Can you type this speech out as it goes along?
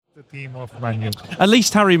the theme of manual. At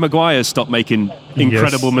least Harry Maguire stopped making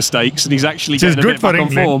incredible mistakes, and he's actually getting a bit back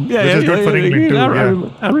on form. Which is good for England too.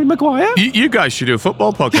 Harry Maguire. You guys should do a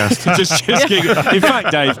football podcast. In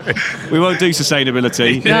fact, Dave, we won't do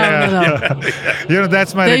sustainability. No.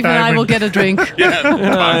 That's my Dave retirement. and I will get a drink.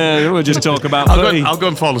 We'll just talk about I'll go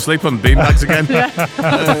and fall asleep on beanbags again.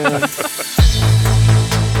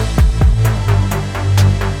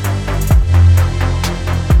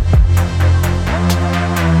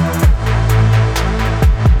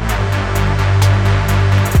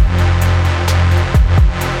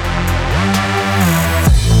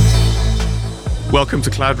 Welcome to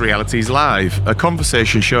Cloud Realities Live, a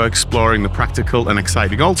conversation show exploring the practical and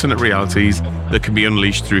exciting alternate realities that can be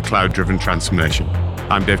unleashed through cloud-driven transformation.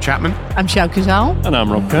 I'm Dave Chapman. I'm Xiao Kuzal. And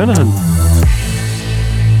I'm Rob Kernahan.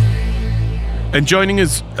 And joining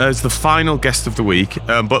us as the final guest of the week,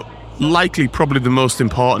 but likely probably the most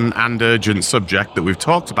important and urgent subject that we've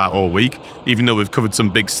talked about all week, even though we've covered some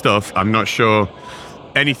big stuff, I'm not sure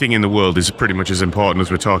anything in the world is pretty much as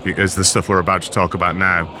important as the stuff we're about to talk about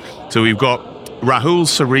now. So we've got Rahul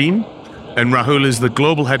Sareen, and Rahul is the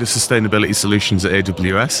Global Head of Sustainability Solutions at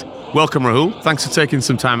AWS. Welcome, Rahul. Thanks for taking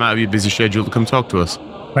some time out of your busy schedule to come talk to us.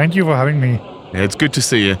 Thank you for having me. Yeah, it's good to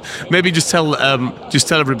see you. Maybe just tell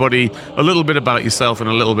everybody a little bit about yourself and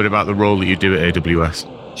a little bit about the role that you do at AWS.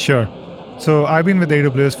 Sure. So I've been with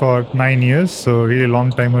AWS for 9 years, so really long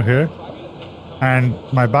timer here. And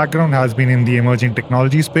my background has been in the emerging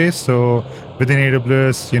technology space. So within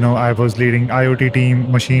AWS, I was leading IoT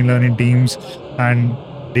team, machine learning teams, and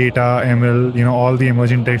data, ML, all the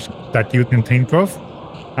emerging tech that you can think of.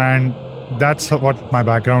 And that's what my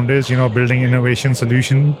background is, building innovation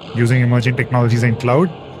solution using emerging technologies in cloud.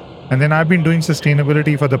 And then I've been doing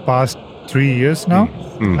sustainability for the past 3 years now.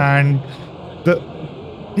 And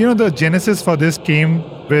the genesis for this came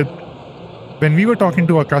with when we were talking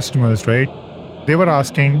to our customers, right? They were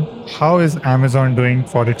asking, how is Amazon doing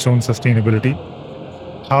for its own sustainability?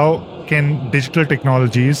 How can digital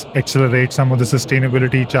technologies accelerate some of the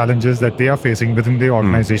sustainability challenges that they are facing within the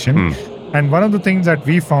organization? And one of the things that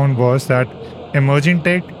we found was that emerging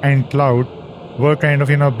tech and cloud were kind of,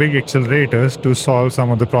 big accelerators to solve some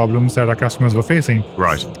of the problems that our customers were facing.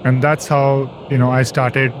 Right. And that's how, I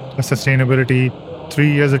started sustainability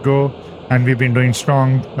 3 years ago, and we've been doing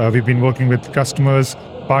strong. We've been working with customers,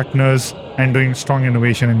 partners, and doing strong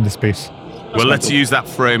innovation in this space. Well, let's use that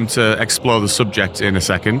frame to explore the subject in a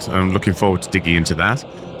second. I'm looking forward to digging into that.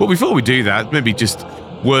 But before we do that, maybe just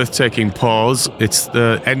worth taking pause. It's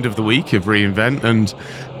the end of the week of reInvent, and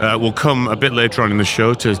we'll come a bit later on in the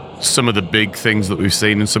show to some of the big things that we've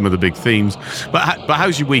seen and some of the big themes. But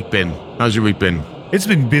how's your week been? It's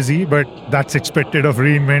been busy, but that's expected of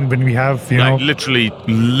reInvent when we have, like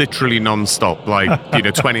literally non-stop,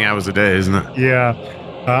 20 hours a day, isn't it? Yeah.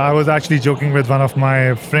 I was actually joking with one of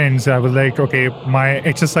my friends. I was like, okay, my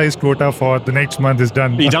exercise quota for the next month is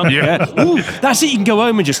done. You done? Yeah. Ooh, that's it. You can go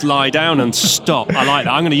home and just lie down and stop. I like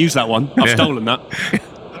that. I'm going to use that one. I've stolen that.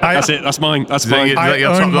 That's it. That's mine. That's mine.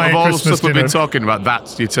 Of all the stuff we've been talking about,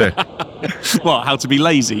 that's you too. What? How to be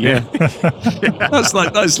lazy? Yeah. That's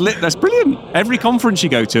lit. That's brilliant. Every conference you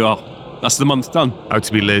go to, that's the month done. How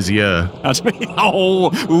to be lazier. That's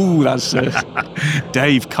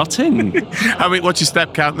Dave cutting. What's your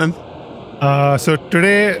step count then? So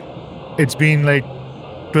today it's been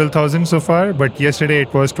 12,000 so far, but yesterday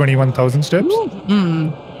it was 21,000 steps.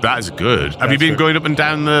 That is good. Have you been going up and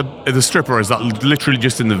down the strip, or is that literally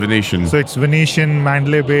just in the Venetian? So it's Venetian,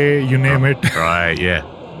 Mandalay Bay, you name it. Right, yeah.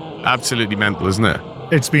 Absolutely mental, isn't it?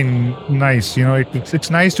 It's been nice. It's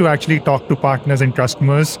nice to actually talk to partners and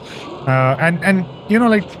customers. And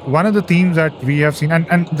one of the themes that we have seen,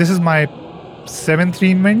 and this is my 7th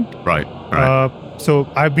reInvent. Right. So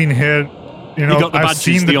I've been here. You got the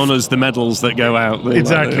badges, the honors, the medals that go out.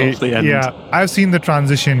 Exactly. Off the end. Yeah. I've seen the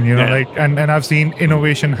transition, and I've seen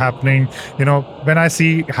innovation happening. When I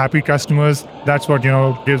see happy customers, that's what,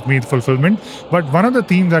 gives me the fulfillment. But one of the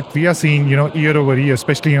themes that we are seeing, year over year,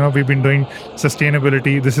 especially, we've been doing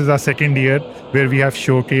sustainability. This is our 2nd year where we have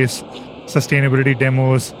showcase sustainability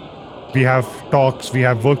demos. We have talks, we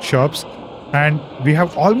have workshops, and we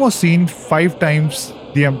have almost seen 5 times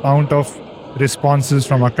the amount of responses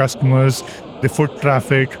from our customers, the foot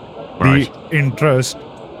traffic, the interest,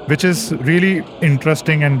 which is really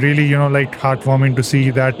interesting and really, heartwarming to see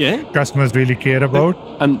that customers really care about.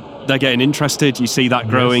 And they're getting interested. You see that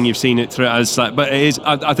growing. You've seen it through as that. But it is,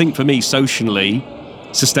 I think for me, socially,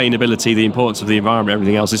 sustainability, the importance of the environment,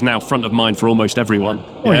 everything else is now front of mind for almost everyone.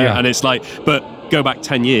 And it's but go back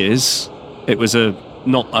 10 years, it was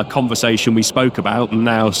not a conversation we spoke about, and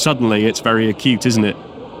now suddenly it's very acute, isn't it?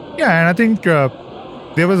 Yeah, and I think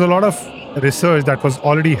there was a lot of research that was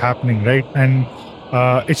already happening, right? And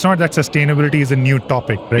it's not that sustainability is a new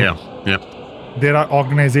topic, right? Yeah. There are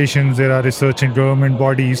organizations, there are research and government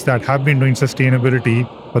bodies that have been doing sustainability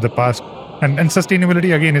for the past. And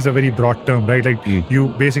sustainability, again, is a very broad term, right? Like you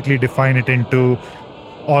basically define it into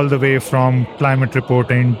all the way from climate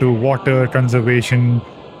reporting to water conservation.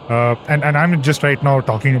 And I'm just right now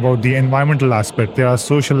talking about the environmental aspect. There are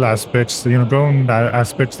social aspects, government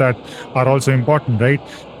aspects that are also important, right?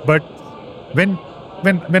 But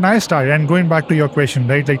when I started, and going back to your question,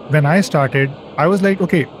 right? Like when I started, I was like,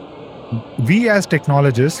 okay, we as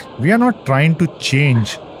technologists, we are not trying to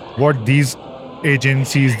change what these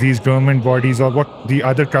agencies, these government bodies, or what the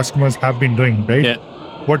other customers have been doing, right? Yeah.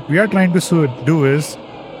 What we are trying to do is,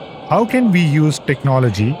 how can we use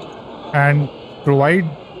technology and provide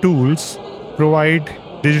tools, provide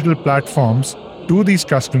digital platforms to these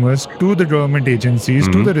customers, to the government agencies,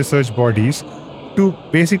 to the research bodies, to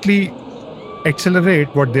basically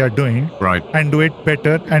accelerate what they are doing, Right. and do it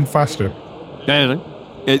better and faster. Yeah,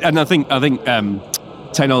 and I think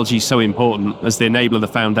technology is so important as the enabler, the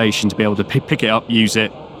foundation to be able to pick it up, use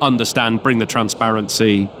it, understand, bring the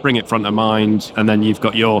transparency, bring it front of mind, and then you've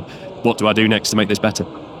got your what do I do next to make this better?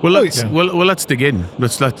 Well, let's dig in.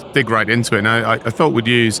 Let's dig right into it. Now, I thought we'd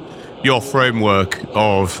use your framework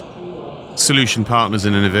of solution partners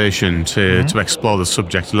and innovation to explore the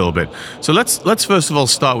subject a little bit. So let's first of all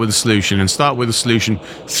start with the solution, and start with the solution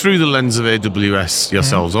through the lens of AWS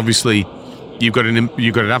yourselves. Obviously, you've got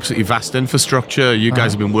an absolutely vast infrastructure. You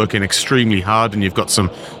guys have been working extremely hard, and you've got some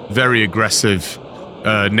very aggressive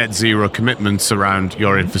net zero commitments around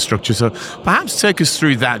your infrastructure. So perhaps take us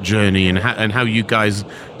through that journey and how you guys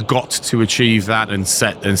got to achieve that and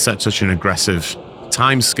set such an aggressive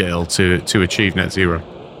timescale to achieve net zero.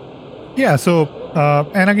 Yeah. So,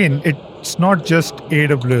 and again, it's not just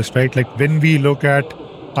AWS, right? Like when we look at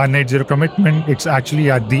our net zero commitment, it's actually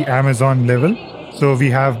at the Amazon level. So we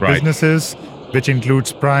have businesses, which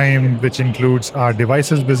includes Prime, which includes our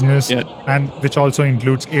devices business, and which also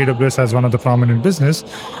includes AWS as one of the prominent business.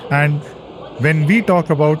 And when we talk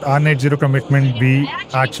about our net zero commitment, we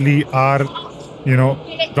actually are,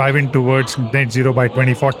 driving towards net zero by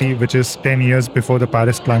 2040, which is 10 years before the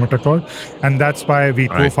Paris Climate Accord. And that's why we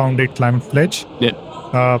co-founded Climate Pledge.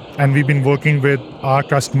 And we've been working with our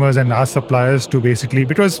customers and our suppliers to basically,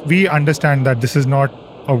 because we understand that this is not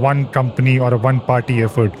a one company or a one party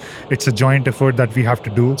effort. It's a joint effort that we have to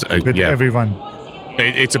do with everyone.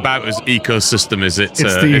 It's about as ecosystem as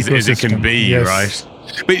it can be, right?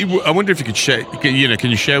 But I wonder if you could share, can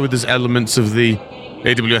you share with us elements of the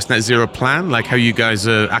AWS Net Zero plan, like how you guys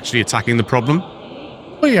are actually attacking the problem?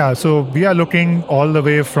 Oh yeah, so we are looking all the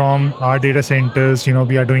way from our data centers,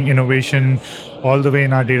 we are doing innovation all the way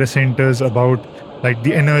in our data centers about like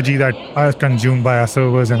the energy that are consumed by our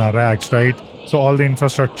servers and our racks, right? So all the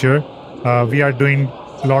infrastructure, we are doing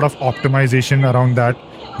a lot of optimization around that.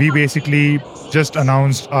 We basically just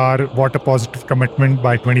announced our water positive commitment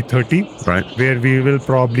by 2030, right? Where we will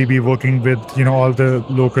probably be working with, all the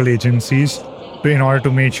local agencies in order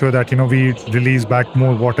to make sure that, we release back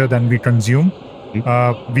more water than we consume.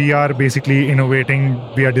 We are basically innovating.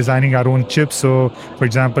 We are designing our own chips. So, for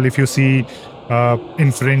example, if you see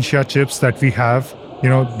Inferentia chips that we have,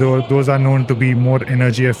 those are known to be more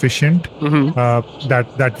energy efficient.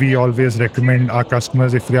 That we always recommend our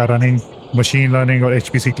customers if they are running machine learning or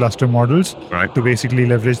HPC cluster models, to basically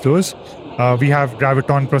leverage those. We have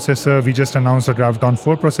Graviton processor. We just announced a Graviton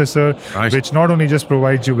 4 processor, which not only just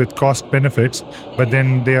provides you with cost benefits, but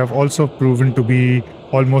then they have also proven to be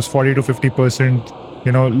almost 40 to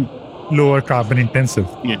 50%, lower carbon intensive.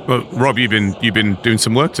 Yeah. Well, Rob, you've been doing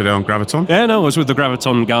some work today on Graviton. Yeah, no, I was with the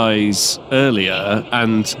Graviton guys earlier,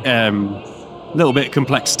 and a little bit of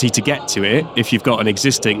complexity to get to it if you've got an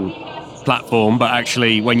existing platform, but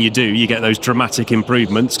actually when you do, you get those dramatic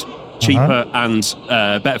improvements, cheaper and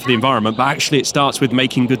better for the environment. But actually it starts with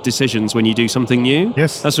making good decisions when you do something new.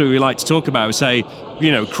 Yes. That's what we like to talk about. Say,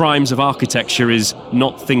 crimes of architecture is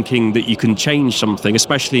not thinking that you can change something,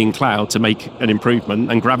 especially in cloud, to make an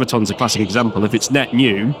improvement. And Graviton's a classic example. If it's net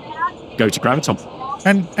new, go to Graviton.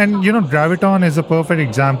 And Graviton is a perfect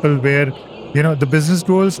example where, the business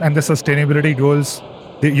goals and the sustainability goals,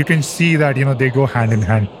 you can see that, they go hand in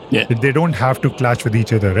hand. Yeah. They don't have to clash with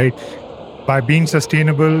each other, right? By being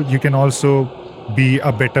sustainable, you can also be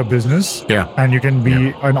a better business. Yeah. And you can be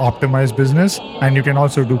an optimized business, and you can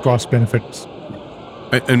also do cost benefits.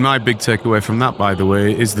 And my big takeaway from that, by the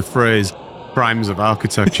way, is the phrase crimes of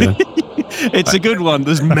architecture. It's a good one.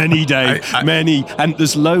 There's many, Dave. Many. And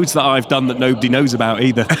there's loads that I've done that nobody knows about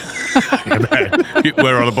either.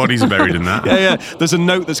 Where all the bodies are buried in that. Yeah. There's a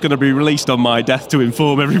note that's going to be released on my death to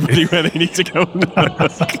inform everybody where they need to go and look.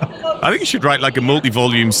 I think you should write like a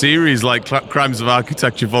multi-volume series, like Crimes of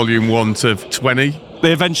Architecture Volume 1 to 20.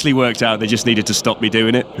 They eventually worked out they just needed to stop me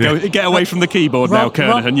doing it. Get away from the keyboard now,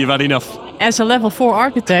 Kernahan. You've had enough. As a level 4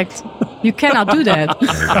 architect, you cannot do that.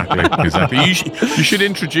 Exactly. You should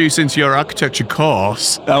introduce into your architecture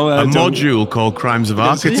course a module called Crimes of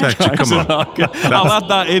Architecture. Come on. I'll add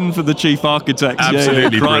that in for the chief architects.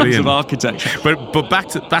 Absolutely Crimes brilliant. of architecture. But back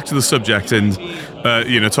to the subject and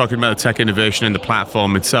talking about the tech innovation and the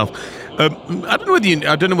platform itself. I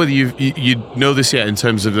don't know whether you know this yet in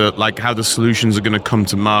terms of how the solutions are going to come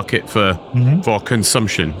to market for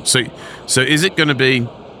consumption. So is it going to be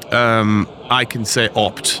I can say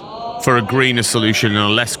opt for a greener solution and a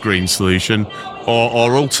less green solution,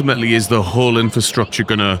 or ultimately is the whole infrastructure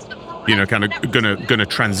going to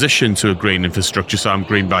transition to a green infrastructure? So I'm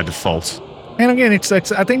green by default. And again, it's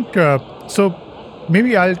I think so.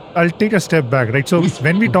 Maybe I'll take a step back, right? So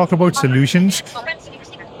when we talk about solutions,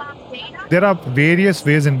 there are various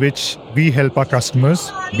ways in which we help our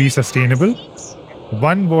customers be sustainable.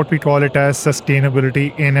 One, what we call it as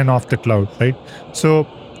sustainability in and off the cloud, right? So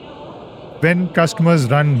when customers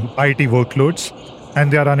run IT workloads and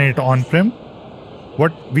they are running it on-prem,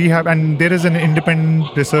 what we have, and there is an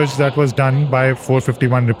independent research that was done by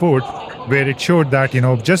 451 report where it showed that,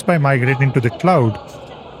 just by migrating to the cloud,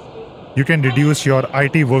 you can reduce your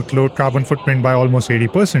IT workload carbon footprint by almost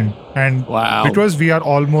 80%. And because we are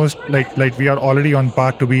almost like we are already on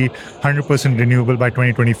path to be 100% renewable by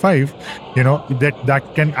 2025, that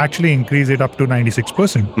can actually increase it up to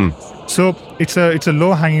 96%. So it's a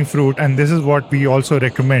low hanging fruit. And this is what we also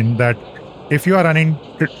recommend, that if you are running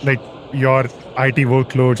your IT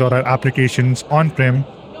workloads or applications on-prem,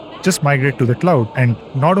 just migrate to the cloud. And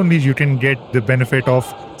not only you can get the benefit of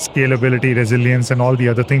scalability, resilience, and all the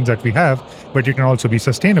other things that we have, but you can also be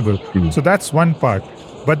sustainable. So that's one part.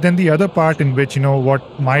 But then the other part in which,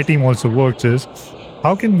 what my team also works is,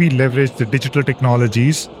 how can we leverage the digital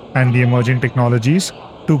technologies and the emerging technologies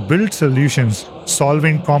to build solutions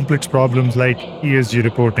solving complex problems like ESG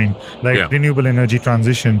reporting, like renewable energy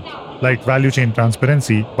transition, like value chain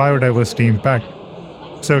transparency, biodiversity impact,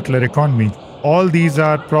 circular economy. All these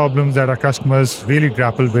are problems that our customers really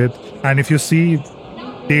grapple with. And if you see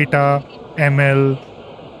data, ML,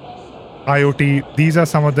 IoT, these are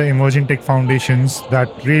some of the emerging tech foundations that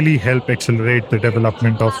really help accelerate the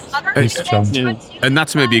development of these challenges. And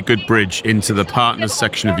that's maybe a good bridge into the partners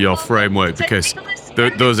section of your framework, because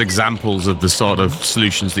those examples of the sort of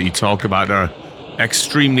solutions that you talk about are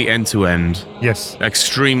extremely end-to-end,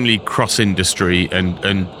 extremely cross-industry, and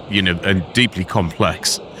deeply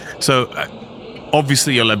complex. So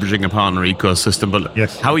obviously you're leveraging a partner ecosystem, but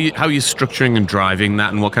how are you structuring and driving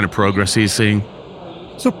that, and what kind of progress are you seeing?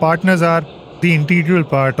 So partners are the integral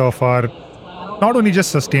part of our, not only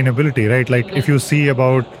just sustainability, right? Like if you see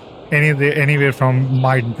about anywhere from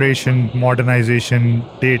migration, modernization,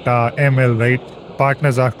 data, ML, right?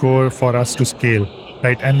 Partners are core for us to scale,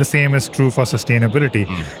 right? And the same is true for sustainability.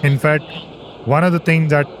 In fact, one of the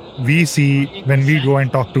things that we see when we go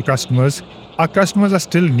and talk to customers, our customers are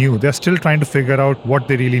still new. They're still trying to figure out what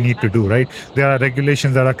they really need to do, right? There are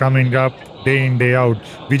regulations that are coming up day in, day out.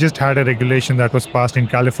 We just had a regulation that was passed in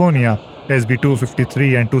California, SB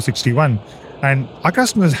 253 and 261. And our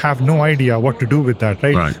customers have no idea what to do with that,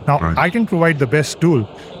 right? I can provide the best tool,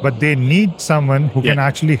 but they need someone who can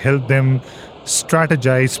actually help them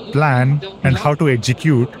strategize, plan, and how to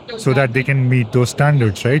execute so that they can meet those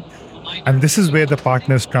standards, right? And this is where the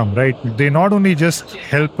partners come, right? They not only just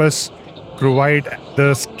help us provide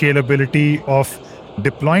the scalability of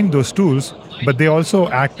deploying those tools, but they also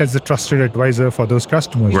act as a trusted advisor for those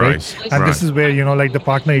customers, right? And this is where, the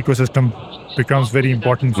partner ecosystem becomes very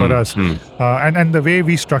important for us. And the way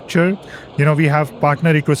we structure, we have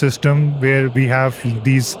partner ecosystem where we have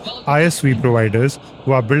these ISV providers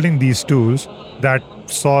who are building these tools that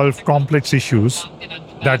solve complex issues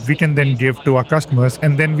that we can then give to our customers.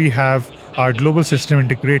 And then we have our global system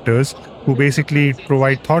integrators who basically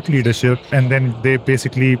provide thought leadership, and then they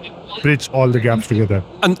basically bridge all the gaps together.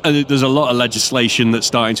 And there's a lot of legislation that's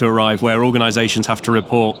starting to arrive where organizations have to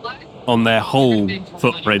report on their whole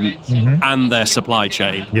footprint and their supply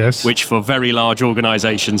chain. Yes. Which for very large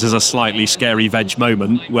organizations is a slightly scary veg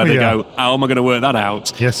moment where they go, how am I going to work that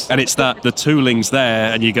out? Yes. And it's that the tooling's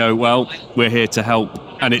there and you go, well, we're here to help.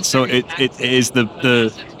 And it is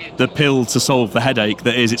the pill to solve the headache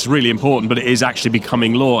that is, it's really important, but it is actually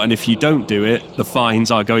becoming law. And if you don't do it, the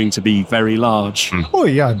fines are going to be very large. Oh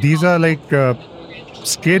yeah, these are like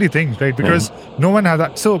scary things, right? Because no one has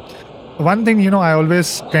that. So one thing, I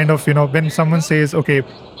always kind of, when someone says, okay,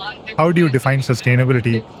 how do you define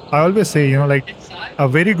sustainability? I always say, like a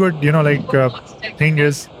very good, thing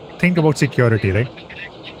is think about security, right?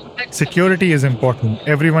 Security is important.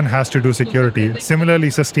 Everyone has to do security. Similarly,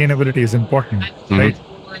 sustainability is important, right?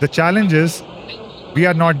 The challenge is we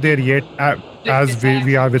are not there yet as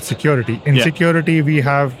we are with security. In security, we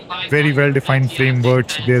have very well-defined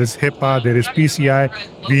frameworks. There is HIPAA, there is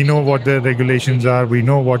PCI. We know what the regulations are. We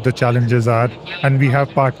know what the challenges are. And we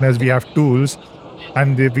have partners, we have tools,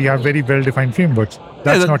 and we have very well-defined frameworks.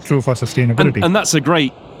 That's not true for sustainability. And that's a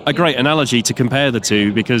great analogy to compare the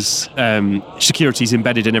two, because security is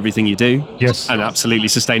embedded in everything you do. Yes. And absolutely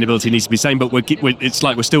sustainability needs to be the same, but it's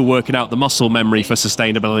like we're still working out the muscle memory for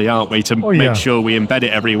sustainability, aren't we, to make sure we embed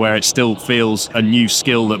it everywhere. It still feels a new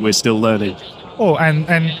skill that we're still learning. Oh, and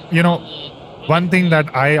one thing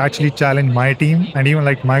that I actually challenge my team and even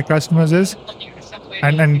like my customers is,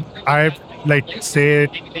 and I like say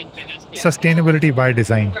sustainability by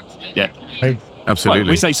design. Yeah. Right? Absolutely. Well,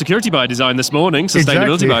 we say security by design this morning,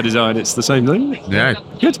 sustainability by design. It's the same thing. Yeah.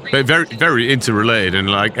 Good. But very, very interrelated, and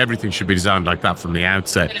like everything should be designed like that from the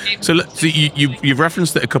outset. So you've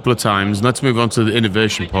referenced it a couple of times. Let's move on to the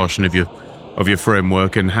innovation portion of your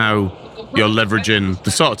framework and how you're leveraging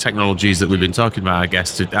the sort of technologies that we've been talking about, I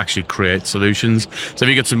guess, to actually create solutions. So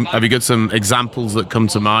have you got some examples that come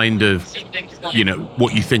to mind of,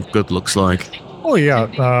 what you think good looks like? Oh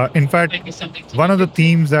yeah. In fact, one of the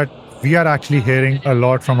themes that we are actually hearing a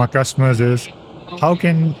lot from our customers is, how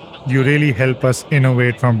can you really help us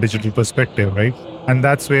innovate from digital perspective, right? And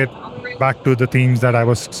that's where, back to the themes that I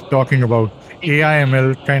was talking about, AI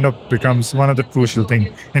ML kind of becomes one of the crucial things.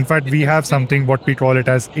 In fact, we have something, what we call it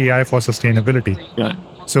as AI for sustainability. Yeah.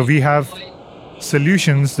 So we have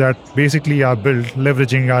solutions that basically are built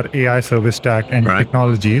leveraging our AI service stack and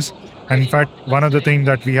technologies. And in fact, one of the things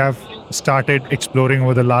that we have started exploring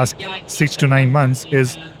over the last 6 to 9 months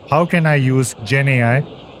is, how can I use Gen AI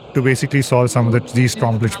to basically solve some of these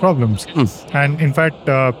complex problems? And in fact,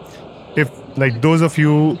 if like those of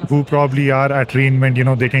you who probably are at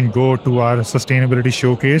reInvent, they can go to our sustainability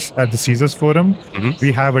showcase at the Caesars Forum.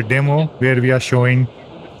 We have a demo where we are showing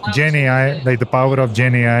Gen AI, like the power of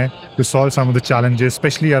Gen AI to solve some of the challenges,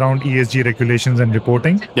 especially around ESG regulations and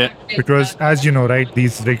reporting. Yeah. Because as you know, right,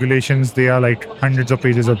 these regulations, they are like hundreds of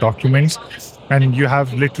pages of documents. And you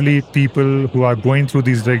have literally people who are going through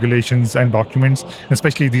these regulations and documents,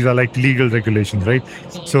 especially these are like legal regulations, right?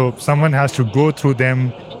 So someone has to go through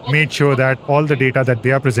them, make sure that all the data that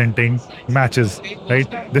they are presenting matches,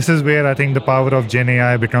 right? This is where I think the power of Gen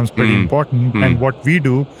AI becomes pretty important. And what we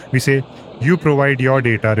do, we say, you provide your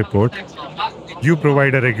data report, you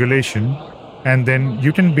provide a regulation, and then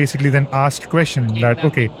you can basically then ask question that,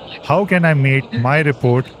 okay, how can I make my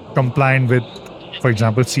report compliant with, for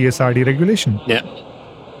example, CSRD regulation? Yeah.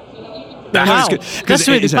 Wow. That's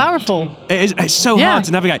really powerful. It's so hard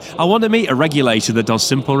to navigate. I want to meet a regulator that does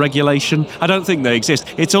simple regulation. I don't think they exist.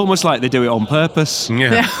 It's almost like they do it on purpose.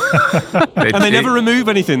 Yeah. And they never remove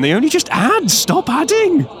anything. They only just add. Stop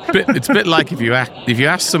adding. It's a bit like if you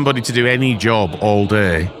ask somebody to do any job all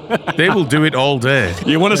day, they will do it all day.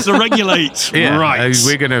 You want us to regulate? Yeah, right.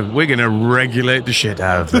 We're gonna regulate the shit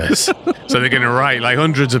out of this. So they're gonna write like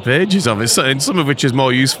hundreds of pages of it, and some of which is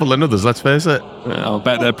more useful than others. Let's face it. I'll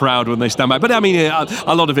bet they're proud when they stand back. But I mean,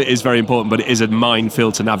 a lot of it is very important, but it is a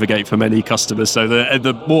minefield to navigate for many customers. So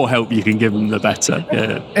the more help you can give them, the better.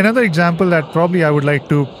 Yeah. Another example that probably I would like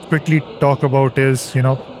to quickly talk about is,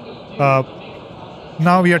 now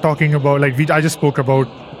we are talking about, I just spoke about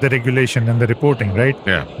the regulation and the reporting, right?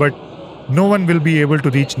 Yeah. But no one will be able to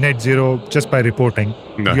reach net zero just by reporting.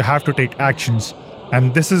 No. You have to take actions.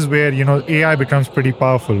 And this is where, AI becomes pretty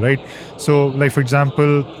powerful, right? So like, for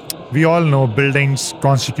example, we all know buildings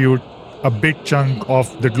constitute a big chunk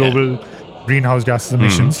of the global greenhouse gas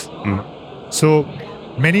emissions. So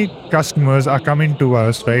many customers are coming to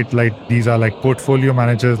us, right? Like these are like portfolio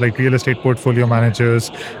managers, like real estate portfolio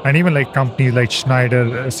managers, and even like companies like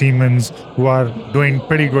Schneider, Siemens, who are doing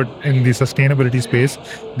pretty good in the sustainability space.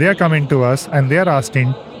 They are coming to us and they are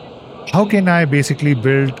asking, how can I basically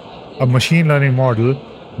build a machine learning model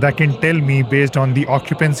that can tell me based on the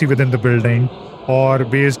occupancy within the building, or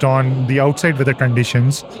based on the outside weather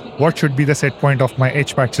conditions, what should be the set point of my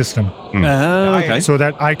HVAC system, Okay. so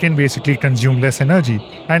that I can basically consume less energy.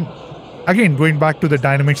 And again, going back to the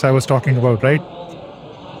dynamics I was talking about, right?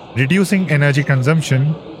 Reducing energy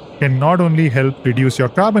consumption can not only help reduce your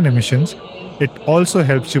carbon emissions, it also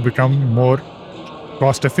helps you become more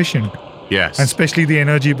cost efficient. Yes. And especially the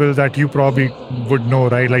energy bill that you probably would know,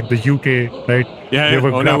 right? Like the UK, right? Yeah. They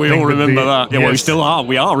were Oh no, we all grappling with remember the- that. Yeah, well, we Yes. still are.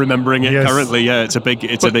 We are remembering it Yes. currently. Yeah, it's a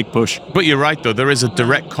big push. But you're right, though. There is a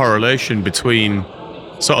direct correlation between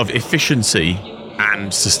sort of efficiency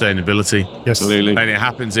and sustainability. Yes. Absolutely. And it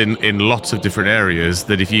happens in lots of different areas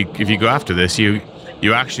that if you go after this, you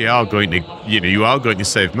actually are going to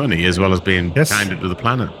save money as well as being Yes. kinder to the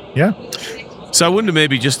planet. Yeah. So I wonder,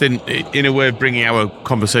 maybe just in a way of bringing our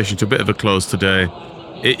conversation to a bit of a close today,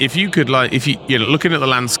 if you could, looking at the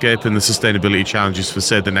landscape and the sustainability challenges for,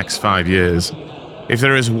 say, the next 5 years, if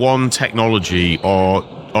there is one technology or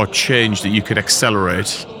change that you could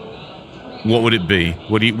accelerate, what would it be?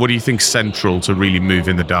 What do you think central to really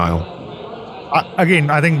moving the dial? Again,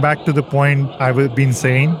 I think back to the point I've been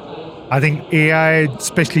saying, I think AI,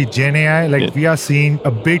 especially Gen AI, we are seeing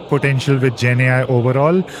a big potential with Gen AI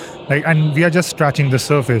overall, and we are just scratching the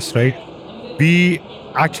surface, right? We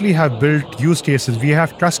actually have built use cases. We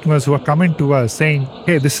have customers who are coming to us saying,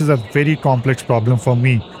 hey, this is a very complex problem for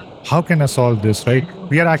me. How can I solve this, right?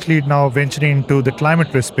 We are actually now venturing into the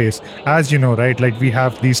climate risk space. As you know, right, we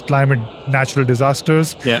have these climate natural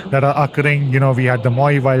disasters that are occurring. We had the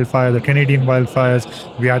Maui wildfire, the Canadian wildfires,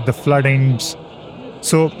 we had the floodings.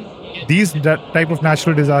 So that type of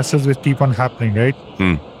natural disasters will keep on happening, right?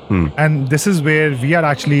 And this is where we are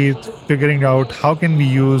actually figuring out how can we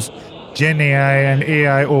use Gen AI and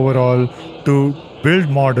AI overall to build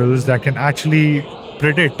models that can actually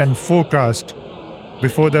predict and forecast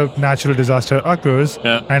before the natural disaster occurs,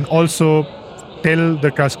 and also tell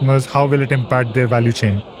the customers how will it impact their value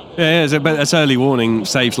chain. Yeah, but that's early warning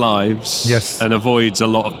saves lives. Yes. And avoids a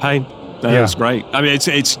lot of pain. That's great. I mean,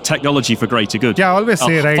 it's technology for greater good. Yeah, I always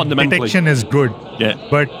say, right, fundamentally. detection is good,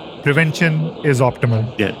 but prevention is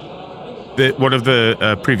optimal. Yeah. One of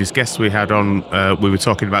the previous guests we had on, we were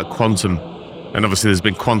talking about quantum, and obviously there's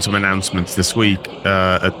been quantum announcements this week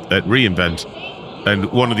at reInvent.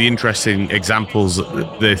 And one of the interesting examples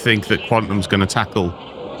that they think that quantum's going to tackle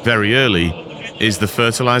very early is the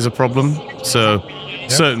fertilizer problem. So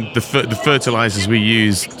the fertilizers we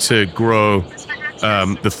use to grow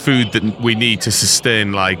the food that we need to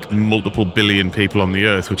sustain multiple billion people on the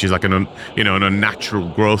earth, which is an unnatural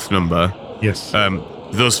growth number. Yes.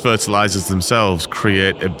 Those fertilizers themselves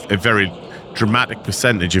create a very dramatic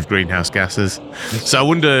percentage of greenhouse gases. So I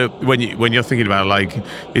wonder, when you're thinking about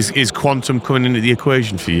is quantum coming into the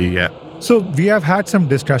equation for you yet? So we have had some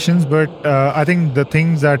discussions, but I think the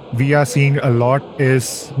things that we are seeing a lot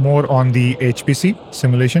is more on the HPC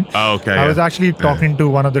simulation. Oh, okay. I was actually talking to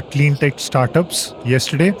one of the clean tech startups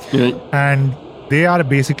yesterday, and they are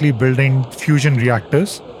basically building fusion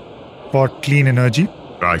reactors for clean energy.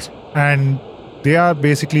 Right. And they are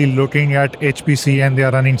basically looking at HPC, and they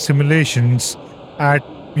are running simulations at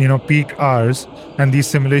peak hours, and these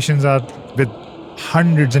simulations are with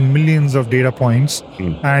hundreds and millions of data points,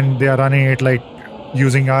 and they are running it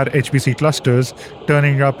using our HPC clusters,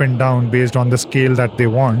 turning up and down based on the scale that they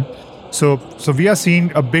want. So we are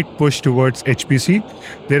seeing a big push towards HPC.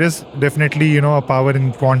 There is definitely a power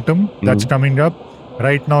in quantum that's coming up.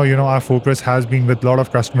 Right now, our focus has been with a lot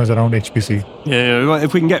of customers around HPC. Yeah, well,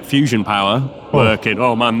 if we can get fusion power working,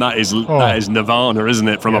 man, that is nirvana, isn't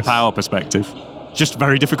it, from a power perspective? Just a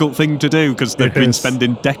very difficult thing to do because they've been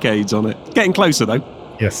spending decades on it. Getting closer, though.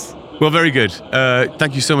 Yes. Well, very good.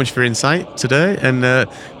 Thank you so much for your insight today. And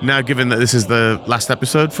now, given that this is the last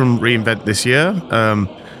episode from reInvent this year,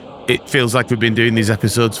 it feels like we've been doing these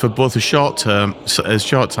episodes for both a short time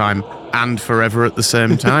and forever at the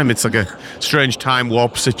same time. It's like a strange time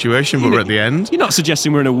warp situation, but we're at the end. You're not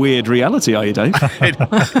suggesting we're in a weird reality, are you, Dave?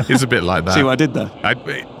 It's a bit like that. See what I did there?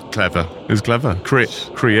 Clever. It was clever.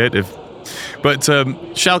 Creative. But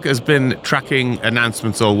Schalke has been tracking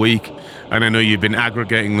announcements all week, and I know you've been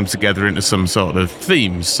aggregating them together into some sort of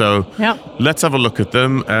themes. So let's have a look at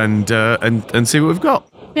them and see what we've got.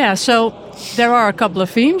 Yeah, so there are a couple of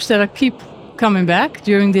themes that keep coming back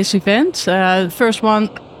during this event. The first one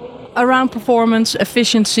around performance,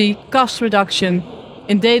 efficiency, cost reduction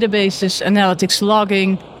in databases, analytics,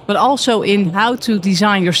 logging, but also in how to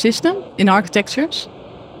design your system in architectures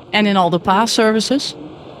and in all the PaaS services.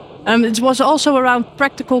 It was also around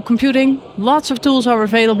practical computing. Lots of tools are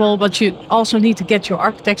available, but you also need to get your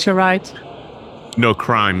architecture right. No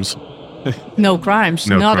crimes. No crimes. So I think that's a no crimes,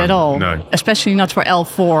 not at all. No. Especially not for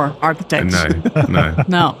L4 architects. No.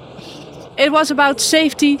 No. It was about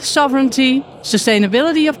safety, sovereignty,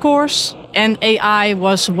 sustainability, of course, and AI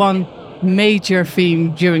was one major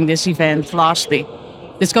theme during this event, lastly.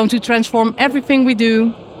 It's going to transform everything we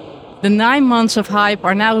do. The 9 months of hype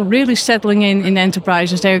are now really settling in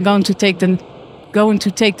enterprises. They're going to take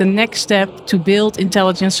the next step to build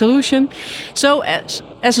intelligent solution. So as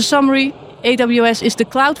a summary, AWS is the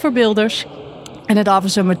cloud for builders, and it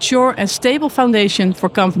offers a mature and stable foundation for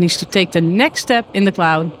companies to take the next step in the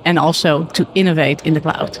cloud and also to innovate in the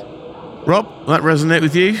cloud. Rob, that resonate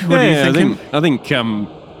with you? What are you thinking? I think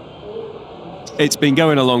it's been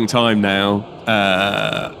going a long time now,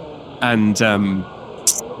 and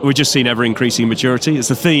we're just seeing ever-increasing maturity. It's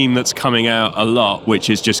a theme that's coming out a lot, which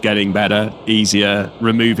is just getting better, easier,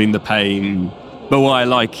 removing the pain. But what I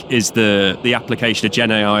like is the application of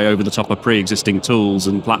Gen AI over the top of pre-existing tools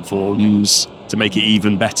and platforms to make it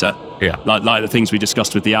even better. Yeah. Like the things we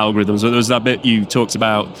discussed with the algorithms. There was that bit you talked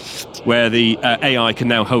about where the AI can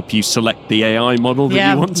now help you select the AI model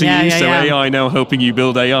that you want to use. So AI now helping you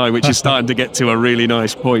build AI, which is starting to get to a really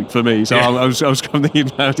nice point for me. So I was kind of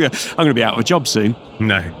thinking about, I'm going to be out of a job soon.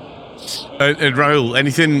 No. And Rahul,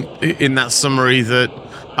 anything in that summary that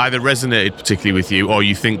either resonated particularly with you or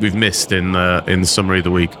you think we've missed in the summary of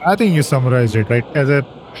the week? I think you summarized it, right? As I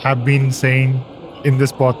have been saying in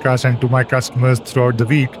this podcast and to my customers throughout the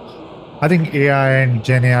week, I think AI and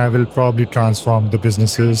Gen AI will probably transform the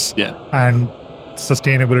businesses. Yeah. And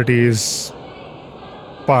sustainability is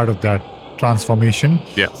part of that transformation.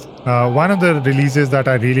 Yeah. One of the releases that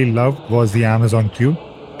I really loved was the Amazon Q.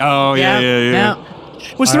 Oh, yeah.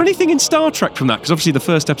 Was there anything in Star Trek from that? Because obviously the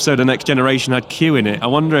first episode of Next Generation had Q in it. I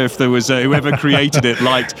wonder if there was whoever created it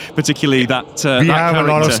liked particularly that We that have character.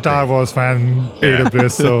 a lot of Star Wars fan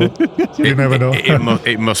AWS, so you never know.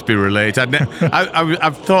 It must be related.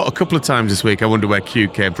 I've thought a couple of times this week, I wonder where Q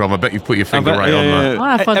came from. I bet you've put your finger right on that. Oh,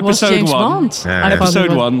 I thought it was James Bond.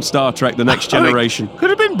 Episode 1, Star Trek, The Next Generation. Could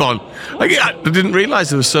have been Bond. I didn't realise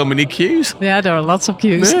there were so many Qs. Yeah, there are lots of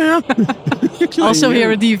Qs. Yeah. Also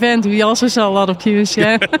here at the event, we also saw a lot of Qs,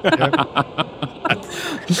 yeah.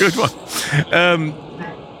 Good one.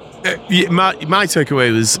 My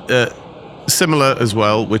takeaway was similar as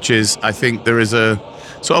well, which is I think there is a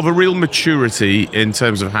sort of a real maturity in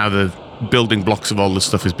terms of how the building blocks of all this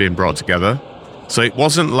stuff is being brought together. So it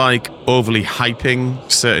wasn't like overly hyping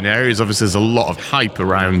certain areas. Obviously, there's a lot of hype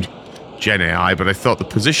around Gen AI, but I thought the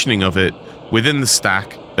positioning of it within the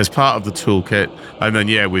stack as part of the toolkit, and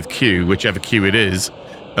then with Q, whichever Q it is,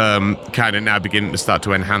 kind of now beginning to start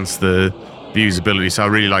to enhance the usability. So I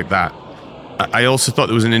really like that. I also thought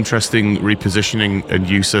there was an interesting repositioning and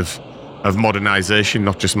use of modernization,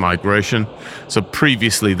 not just migration. So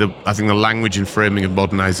previously, I think the language and framing of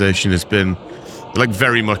modernization has been like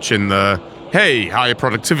very much in the, hey, higher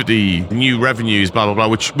productivity, new revenues, blah, blah, blah,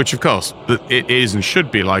 which of course it is and should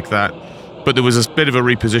be like that. But there was a bit of a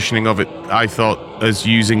repositioning of it, I thought, as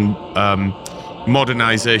using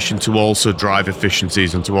modernization to also drive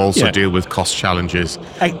efficiencies and to also deal with cost challenges.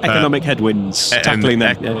 Economic headwinds, tackling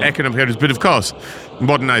them. Economic headwinds, but of course,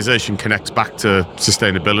 modernization connects back to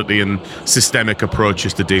sustainability and systemic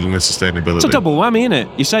approaches to dealing with sustainability. It's a double whammy, isn't it?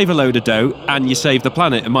 You save a load of dough and you save the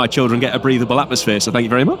planet, and my children get a breathable atmosphere, so thank you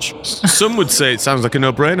very much. Some would say it sounds like a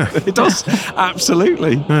no-brainer. It does,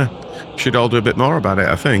 absolutely. Should all do a bit more about it,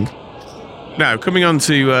 I think. Now, coming on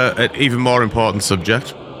to an even more important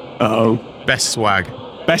subject. Uh-oh. Best swag.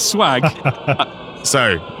 Best swag?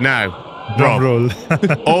 So, now, Drum roll.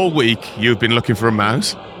 all week you've been looking for a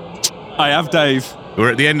mouse. I have, Dave.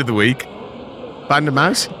 We're at the end of the week. Find a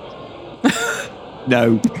mouse?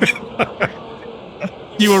 No.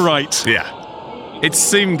 You were right. Yeah. It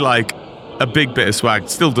seemed like a big bit of swag.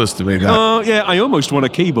 Still does to me, that. Oh, yeah, I almost won a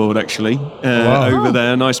keyboard, actually, over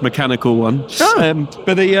there. A nice mechanical one. Oh.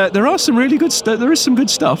 But there are some really good stuff. There is some good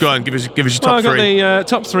stuff. Go on, give us your top three. The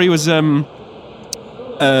top three was the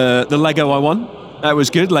Lego I won. That was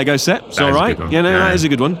good. Lego set. It's all right. That is a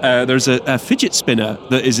good one. There's a fidget spinner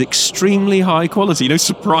that is extremely high quality.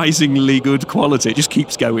 Surprisingly good quality. It just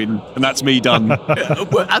keeps going, and that's me done.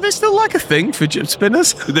 Are they still like a thing, fidget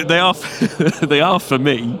spinners? They are. They are for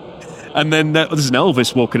me. And then there's an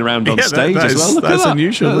Elvis walking around on stage as well. Look that's at that.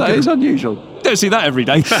 Unusual. That is unusual. Don't see that every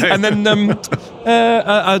day. And then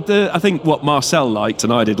I think what Marcel liked,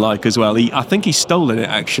 and I did like as well, I think he's stolen it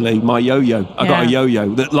actually, my yo-yo. I got a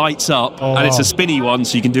yo-yo that lights up, and it's a spinny one,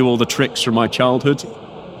 so you can do all the tricks from my childhood.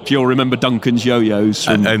 If you'll remember Duncan's yo-yos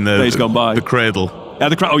from days gone by. The cradle. Yeah,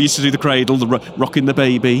 I used to do the cradle, the rocking the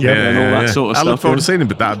baby, and all that sort of stuff. I look forward to seeing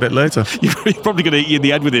that a bit later. You're probably going to hit you in the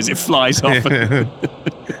head with it as it flies off.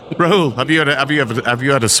 Rahul, have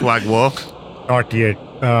you had a swag walk? Not yet,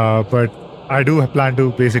 but I do plan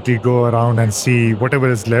to basically go around and see whatever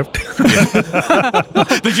is left.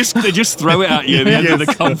 They just throw it at you at the end of the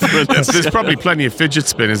conference. There's probably plenty of fidget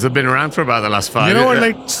spinners. They've been around for about the last 5 years. You know what?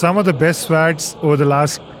 Like some of the best swags over the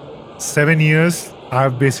last 7 years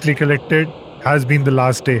I've basically collected has been the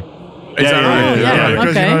last day. Is that right? Yeah.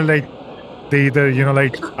 Because Okay. like they either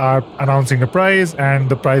are announcing a prize and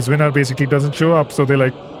the prize winner basically doesn't show up, so they're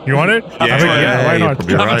like, "You want it?" Yeah, why you're not?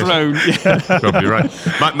 probably Have a right. drone. Yeah. Probably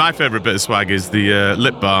right. My favourite bit of swag is the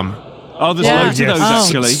lip balm. Oh, there's Yeah. loads of Yes. those Oh.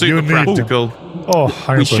 actually. Super You need to- practical. Oh, We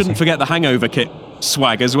 100%. shouldn't forget the hangover kit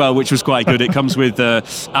swag as well, which was quite good. It comes with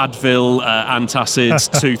Advil, antacids,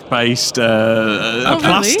 toothpaste, a really?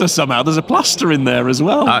 plaster somehow. There's a plaster in there as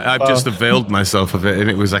well. I've just availed myself of it, and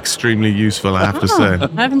it was extremely useful, I have to Oh, say.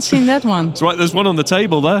 I haven't seen that one. That's right, there's one on the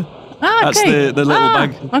table there. Ah, That's okay. the little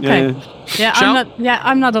bag. Okay. Yeah.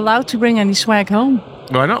 I'm not allowed to bring any swag home.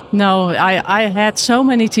 Why not? No, I had so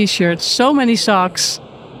many T-shirts, so many socks.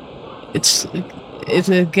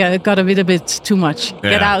 It got a bit too much.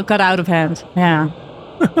 Yeah. Got out of hand. Yeah.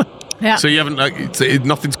 Yeah. So you haven't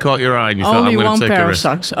nothing's caught your eye, and you thought, Only I'm going one to take pair a of risk.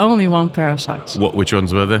 socks. Only one pair of socks. Which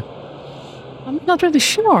ones were they? I'm not really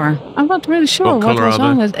sure. What colour was are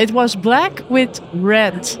on they? it. It was black with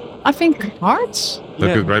red. I think hearts. Look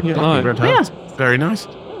at red, Yeah. red Yeah. hearts. Very nice.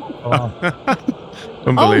 Wow.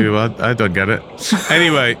 Unbelievable. I don't get it.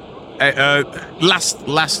 Anyway,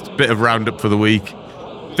 last bit of roundup for the week.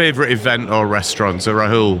 Favorite event or restaurant? So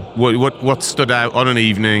Rahul, what stood out on an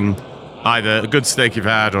evening? Either a good steak you've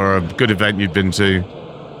had or a good event you've been to.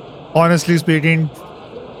 Honestly speaking,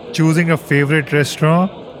 choosing a favorite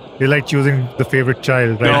restaurant, you're like choosing the favorite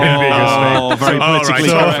child, right? In Vegas, right? Oh, very Oh, right, politically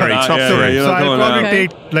top correct. three, top Yeah, three. yeah, So yeah, I'll go on probably now. Okay.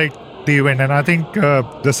 take like the event, and I think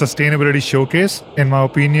the sustainability showcase, in my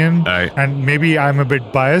opinion, Right. and maybe I'm a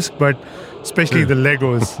bit biased, but especially the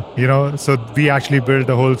Legos, So we actually built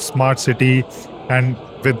a whole smart city, and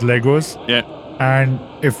with Legos. Yeah. And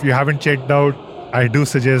if you haven't checked out, I do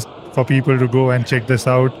suggest for people to go and check this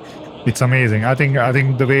out. It's amazing. I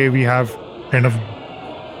think the way we have kind of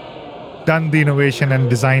done the innovation and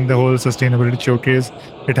designed the whole sustainability showcase,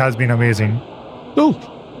 it has been amazing. Cool.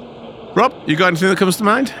 Rob, you got anything that comes to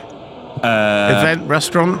mind? Event,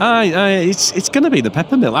 restaurant? It's going to be the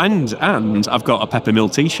Peppermill, and I've got a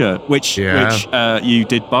Peppermill T-shirt, which you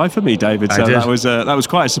did buy for me, David. So I did. that was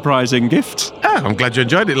quite a surprising gift. I'm glad you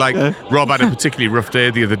enjoyed it. Like Rob had a particularly rough day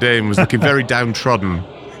the other day and was looking very downtrodden.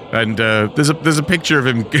 And there's a picture of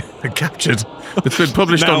him captured that's been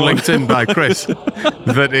published on LinkedIn by Chris.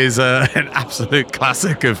 That is an absolute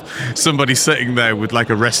classic of somebody sitting there with like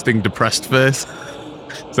a resting, depressed face.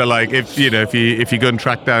 So like if you go and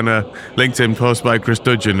track down a LinkedIn post by Chris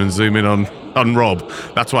Dudgeon and zoom in on Rob,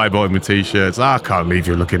 that's why I bought him the T-shirts. I can't leave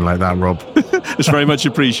you looking like that, Rob. It's very much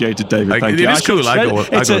appreciated, David. Like, Thank it you. is cool.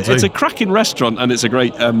 It's a cracking restaurant, and it's a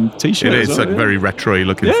great T-shirt. It as is well, like very retro-y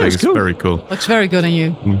looking Yeah, thing. it's It's cool. very cool. Looks very good on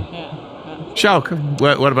you. Shalk,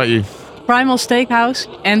 what about you? Primal Steakhouse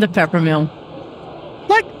and the Peppermill.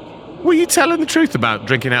 Like, were you telling the truth about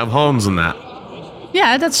drinking out of horns and that?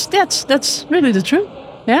 Yeah, that's really the truth.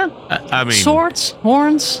 Yeah. I mean, Swords,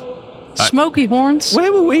 horns, smoky horns.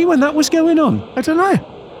 Where were we when that was going on? I don't know.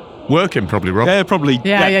 Working probably, Rob. Yeah, probably.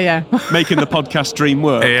 Yeah. Making the podcast dream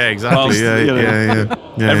work. Yeah, exactly. Whilst, Yeah, you know,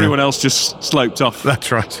 yeah. Everyone else just sloped off.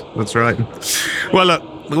 That's right. That's right. Well,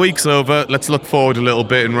 look, the week's over. Let's look forward a little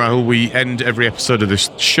bit. And Rahul, we end every episode of this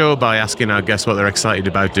show by asking our guests what they're excited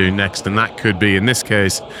about doing next. And that could be, in this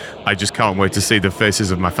case, I just can't wait to see the faces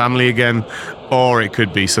of my family again. Or it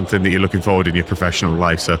could be something that you're looking forward in your professional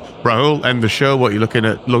life. So, Rahul, end the show. What you're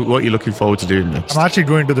looking forward to doing next? I'm actually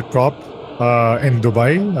going to the crop in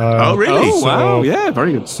Dubai. Oh, really? Oh, wow. So- Yeah,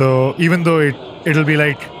 very good. So even though it'll be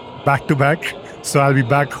like back to back, so I'll be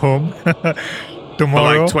back home For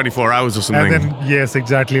tomorrow. like 24 hours or something. And then yes,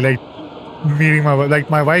 exactly. Like meeting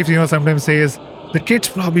my wife, sometimes says the kids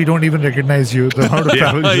probably don't even recognize you. The amount of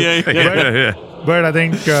travel. you do. yeah. But I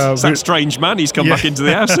think It's that strange man. He's come Yeah. back into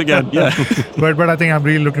the house again. Yeah. but I think I'm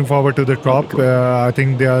really looking forward to the crop. I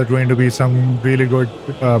think there are going to be some really good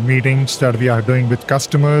meetings that we are doing with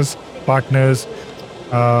customers, partners,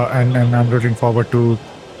 and I'm looking forward to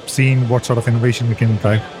seeing what sort of innovation we can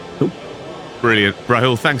drive. Brilliant.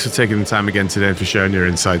 Rahul, thanks for taking the time again today and for sharing your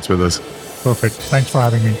insights with us. Perfect. Thanks for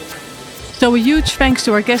having me. So a huge thanks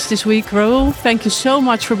to our guest this week, Rahul. Thank you so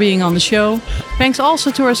much for being on the show. Thanks also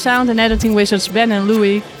to our sound and editing wizards, Ben and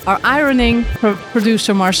Louis, our ironing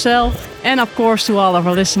producer, Marcel, and of course to all of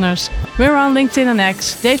our listeners. We're on LinkedIn and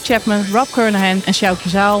X, Dave Chapman, Rob Kernahan, and Sjoukje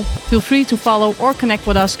Zaal. Feel free to follow or connect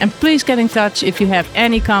with us, and please get in touch if you have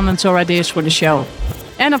any comments or ideas for the show.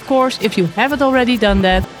 And of course, if you haven't already done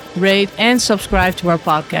that, rate and subscribe to our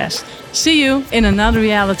podcast. See you in another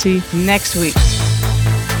reality next week.